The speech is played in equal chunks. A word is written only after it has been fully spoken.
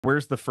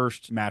where's the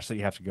first match that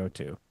you have to go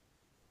to,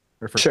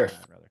 or first Sure.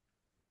 event,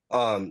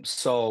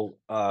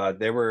 rather?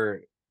 There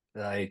were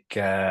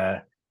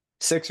like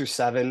 6 or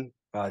 7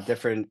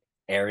 different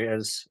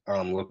areas,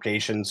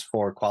 locations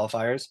for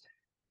qualifiers.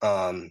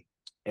 Um,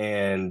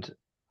 and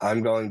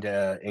I'm going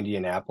to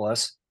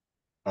Indianapolis,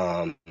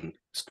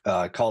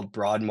 called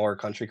Broadmoor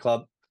Country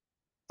Club.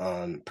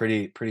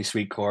 Pretty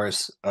sweet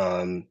course.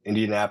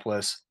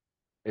 Indianapolis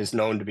is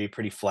known to be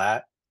pretty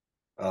flat.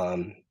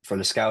 For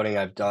the scouting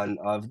I've done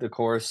of the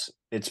course,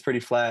 it's pretty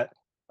flat.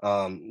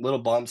 Little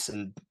bumps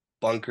and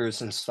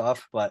bunkers and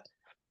stuff, but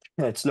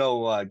it's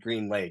no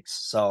green lakes,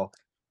 so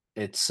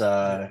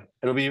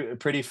it'll be a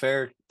pretty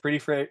fair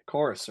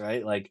course,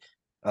 right? Like,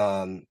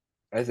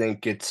 I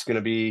think it's going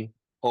to be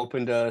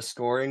open to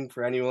scoring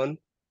for anyone,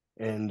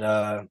 and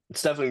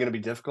it's definitely going to be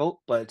difficult,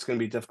 but it's going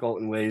to be difficult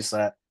in ways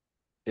that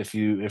if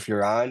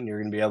you're on, you're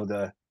going to be able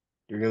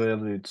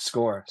to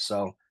score.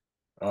 So,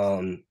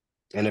 um,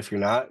 and if you're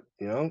not,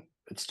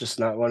 it's just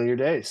not one of your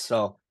days.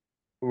 So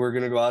we're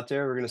going to go out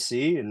there, we're going to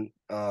see, and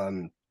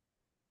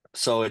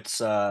so it's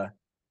the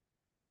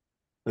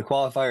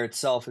qualifier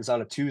itself is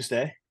on a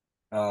Tuesday.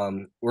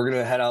 We're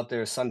gonna head out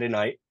there Sunday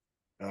night.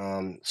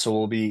 So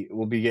we'll be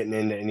getting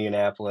into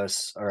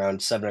Indianapolis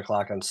around 7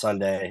 o'clock on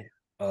Sunday.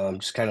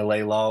 Just kind of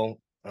lay low.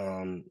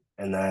 And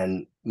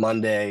then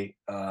Monday,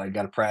 I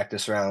got a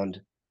practice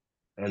round,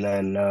 and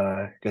then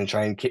gonna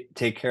try and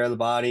take care of the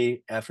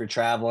body after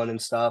traveling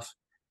and stuff.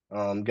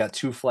 Got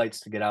 2 flights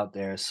to get out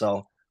there,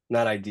 so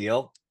not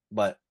ideal,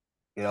 but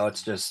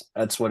it's just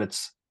that's what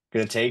it's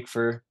gonna take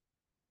for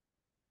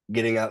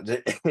getting out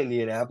to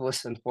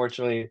Indianapolis.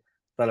 Unfortunately, it's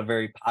not a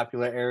very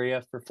popular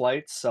area for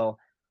flights, so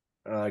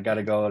I got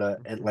to go to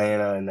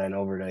Atlanta and then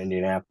over to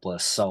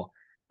Indianapolis. So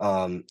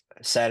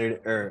Saturday,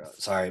 or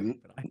sorry,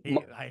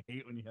 I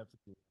hate when you have to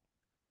do.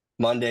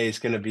 Monday is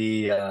going to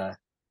be a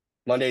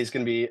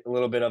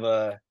little bit of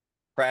a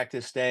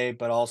practice day,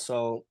 but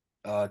also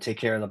take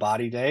care of the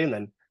body day, and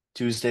then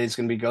Tuesday is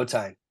going to be go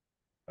time.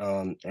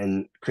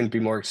 And couldn't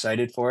be more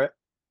excited for it,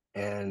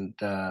 and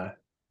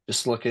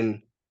just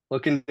looking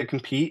to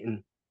compete.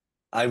 And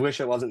I wish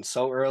it wasn't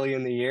so early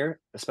in the year,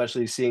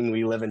 especially seeing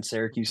we live in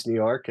Syracuse, New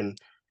York, and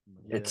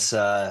Yeah. it's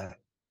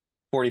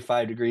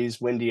 45 degrees,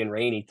 windy and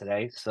rainy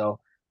today. So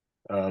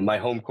my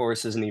home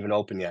course isn't even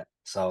open yet.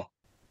 So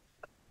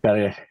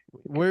gotta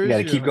Where is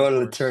gotta your keep home going to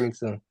the course? turning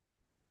zone.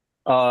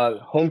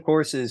 Home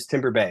course is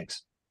Timber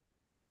Banks.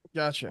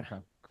 Gotcha.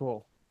 Okay.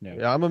 Cool. Yeah.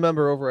 Yeah, I'm a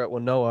member over at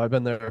Winoa. I've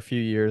been there a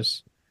few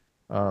years.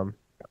 Um,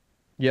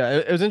 yeah,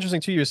 it was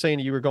interesting too. You were saying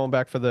you were going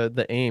back for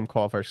the AIM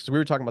qualifiers because we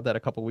were talking about that a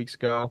couple weeks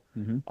ago.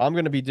 Mm-hmm. I'm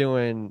going to be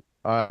doing.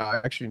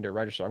 I actually need to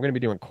register. I'm going to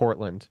be doing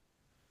Cortland.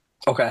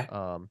 Okay.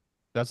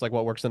 That's like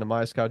what works into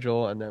my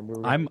schedule, and then he's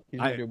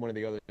going to do one of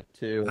the other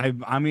two.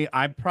 I mean,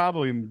 I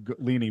probably am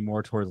leaning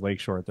more towards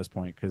Lakeshore at this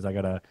point because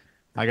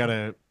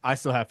I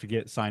still have to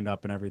get signed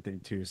up and everything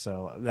too.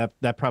 So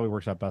that probably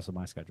works out best with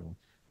my schedule.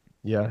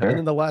 Yeah, Sure. and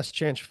then the last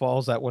chance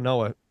falls at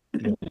Winoa.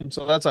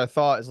 So that's our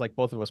thought is like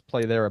both of us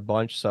play there a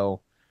bunch.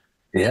 So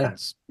Yeah.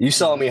 You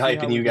saw me see how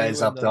hyping we you do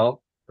guys in up the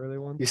though. early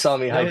ones. You saw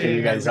me Yeah, hyping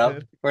you yeah, guys we up.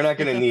 did. We're not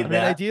gonna I need mean,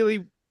 that.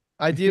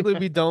 ideally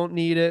we don't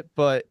need it,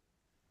 but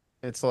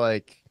it's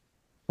like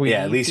we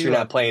Yeah, at need least you're to.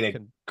 not playing at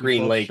We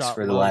Green both Lakes shot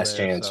for the low last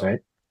there, chance, so right?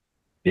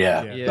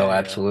 Yeah. Yeah. No, yeah.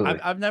 absolutely.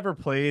 I've never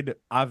played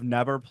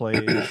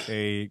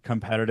a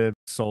competitive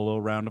solo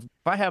round. If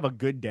I have a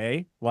good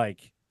day,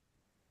 like,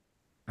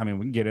 I mean,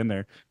 we can get in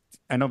there.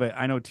 I know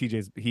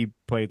TJ's he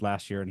played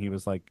last year and he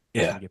was like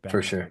itching Yeah, to get back for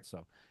into sure. it.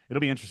 So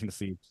it'll be interesting to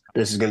see.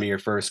 This is gonna be your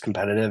first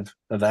competitive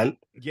event.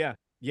 Yeah,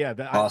 yeah.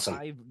 Awesome.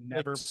 I've Like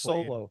never played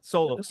solo. We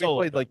solo.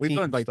 played like We've team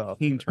done like stuff.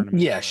 team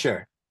tournaments. Yeah,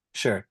 But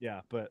sure.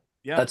 yeah, but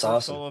yeah, That's first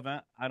awesome. solo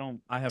event.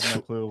 I have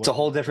no clue It's a what.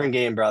 whole different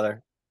game,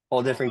 brother. Whole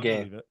Oh, different I game.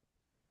 believe it.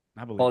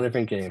 I Whole believe it.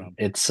 different game.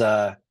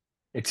 So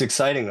It's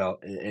exciting though.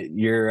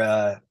 You're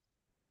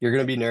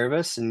gonna be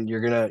nervous and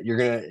you're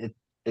gonna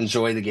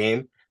enjoy the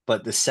game,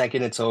 but the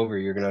second it's over,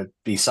 you're gonna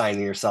be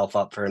signing yourself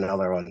up for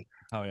another one.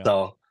 oh yeah,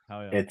 So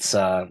oh yeah. it's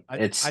I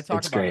talk it's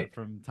about great. it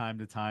from time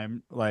to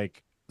time.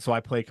 Like, so I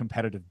play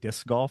competitive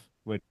disc golf,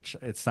 which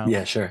it sounds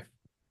Yeah, sure.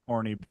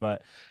 corny,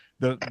 but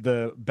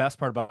the best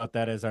part about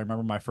that is I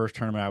remember my first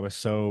tournament. I was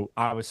so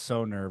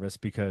nervous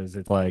because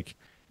it's like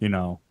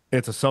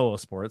it's a solo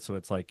sport, so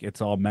it's like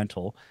it's all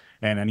mental,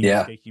 and any Yeah,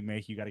 mistake you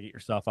make, you got to get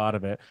yourself out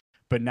of it.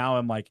 But now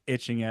I'm like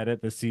itching at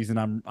it this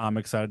season. I'm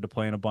excited to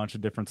play in a bunch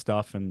of different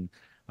stuff, and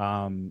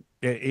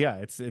yeah,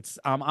 it's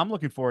I'm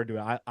looking forward to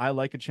it. I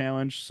like a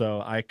challenge,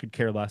 so I could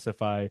care less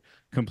if I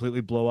completely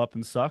blow up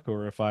and suck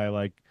or if I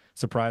like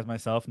surprise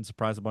myself and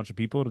surprise a bunch of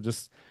people.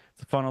 It's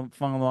fun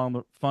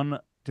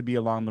to be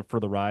for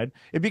the ride.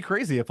 It'd be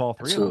crazy if all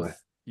three of absolutely.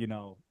 us,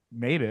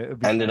 made it. It'd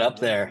be Ended fun, up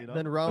there, Then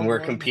and round we're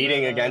one's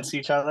competing at against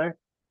each other.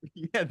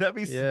 Yeah, that'd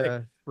be sick. yeah,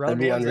 That'd round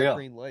be one's at unreal.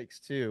 Green Lakes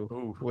too,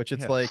 Ooh, which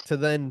it's yeah. like to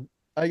then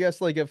I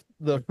guess like if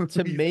the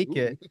to make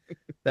it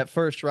that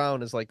first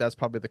round is like that's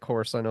probably the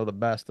course I know the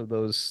best of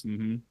those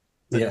Hmm.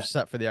 that are Yeah,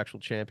 set for the actual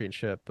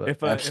championship. But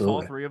If all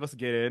absolutely. three of us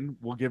get in,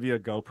 we'll give you a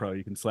GoPro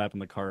you can slap in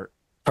the cart.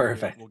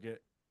 Perfect. We'll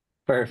get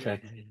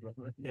Perfect.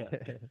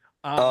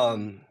 Yeah.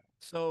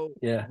 So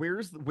Yeah.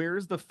 where's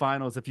the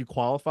finals if you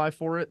qualify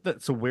for it?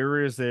 So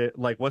where is it?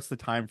 Like, what's the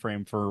time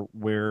frame for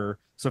where?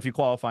 So if you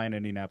qualify in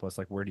Indianapolis,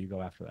 like, where do you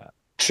go after that?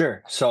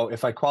 Sure. So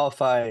if I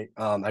qualify,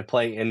 I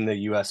play in the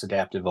US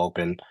Adaptive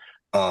Open,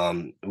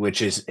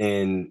 which is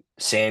in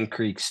Sand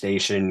Creek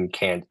Station,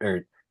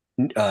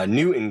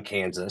 Newton,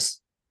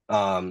 Kansas.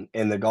 And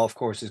the golf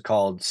course is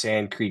called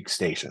Sand Creek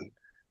Station.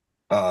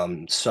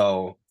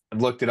 So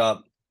I've looked it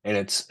up, and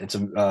it's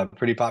a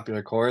pretty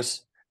popular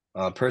course.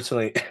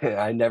 Personally,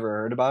 I never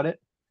heard about it,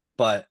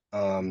 but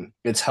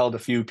it's held a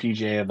few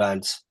PGA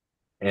events,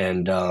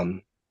 and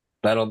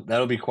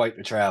that'll be quite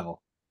the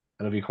travel.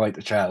 That'll be quite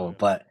the travel.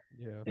 But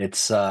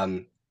it's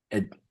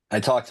I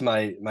talked to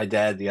my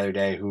dad the other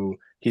day, who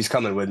he's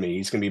coming with me.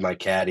 He's gonna be my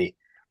caddy,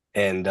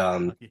 and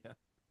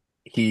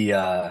he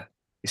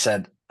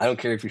said, I don't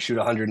care if you shoot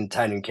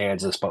 110 in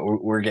Kansas, but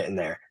we're getting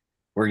there.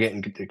 We're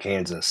getting to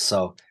Kansas.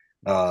 So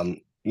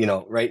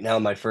right now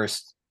my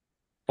first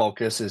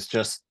focus is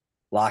just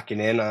locking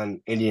in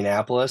on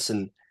Indianapolis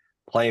and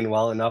playing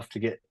well enough to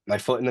get my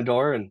foot in the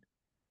door, and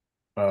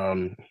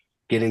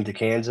getting to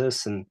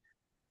Kansas and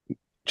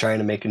trying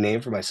to make a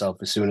name for myself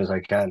as soon as I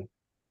can.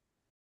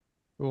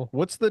 Cool.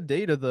 What's the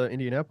date of the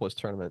Indianapolis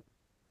tournament?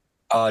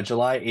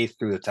 July 8th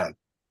through the 10th.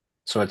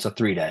 So it's a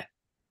 3-day.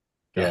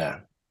 Gotcha. Yeah.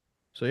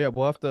 So yeah,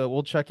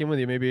 we'll check in with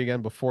you maybe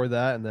again before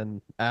that, and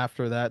then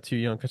after that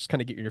too, just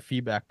kind of get your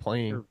feedback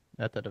playing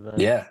at that event.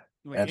 Yeah,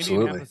 like,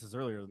 absolutely. Indianapolis is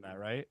earlier than that,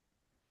 right?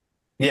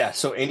 Yeah.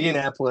 So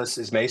Indianapolis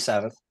is May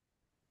 7th.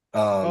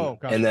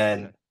 Gotcha. And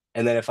then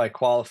if I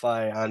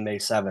qualify on May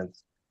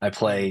 7th, I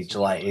play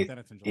July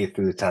 8th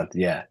through the 10th.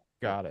 Yeah.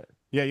 Got it.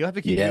 Yeah, you'll have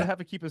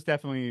to keep us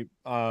definitely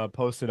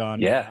posted on.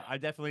 Yeah, I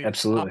definitely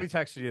absolutely. I'll be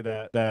texting you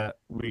that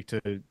week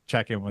to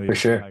check in with you, for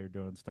sure, how you're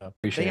doing stuff.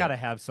 Appreciate they got to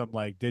have some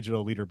like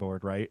digital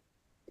leaderboard, right?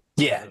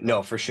 Yeah,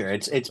 no, for sure.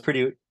 It's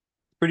pretty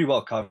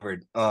well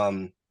covered.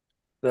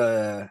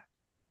 The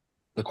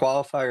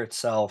qualifier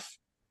itself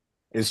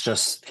is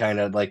just kind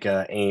of like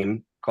a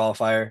AIM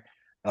qualifier.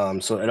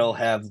 So it'll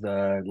have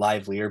the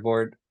live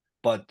leaderboard,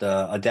 but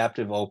the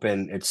Adaptive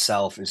Open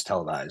itself is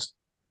televised.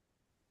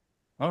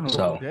 Oh no!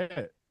 So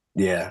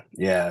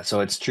yeah. So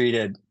it's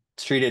treated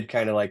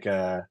kind of like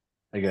a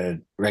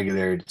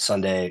regular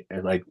Sunday,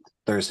 or like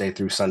Thursday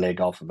through Sunday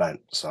golf event.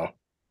 So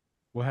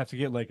we'll have to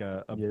get like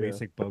a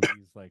Basic Bogeys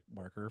like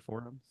marker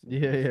for him. So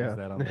yeah.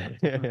 that on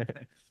the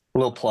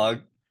little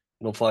plug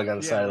on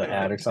the side of the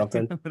hat or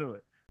something.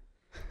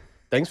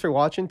 Thanks for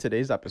watching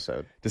today's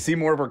episode. To see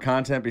more of our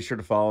content, be sure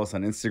to follow us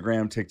on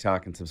Instagram,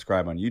 TikTok, and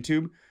subscribe on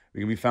YouTube. We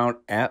can be found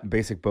at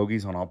Basic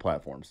Bogeys on all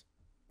platforms.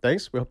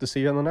 Thanks. We hope to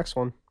see you on the next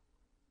one.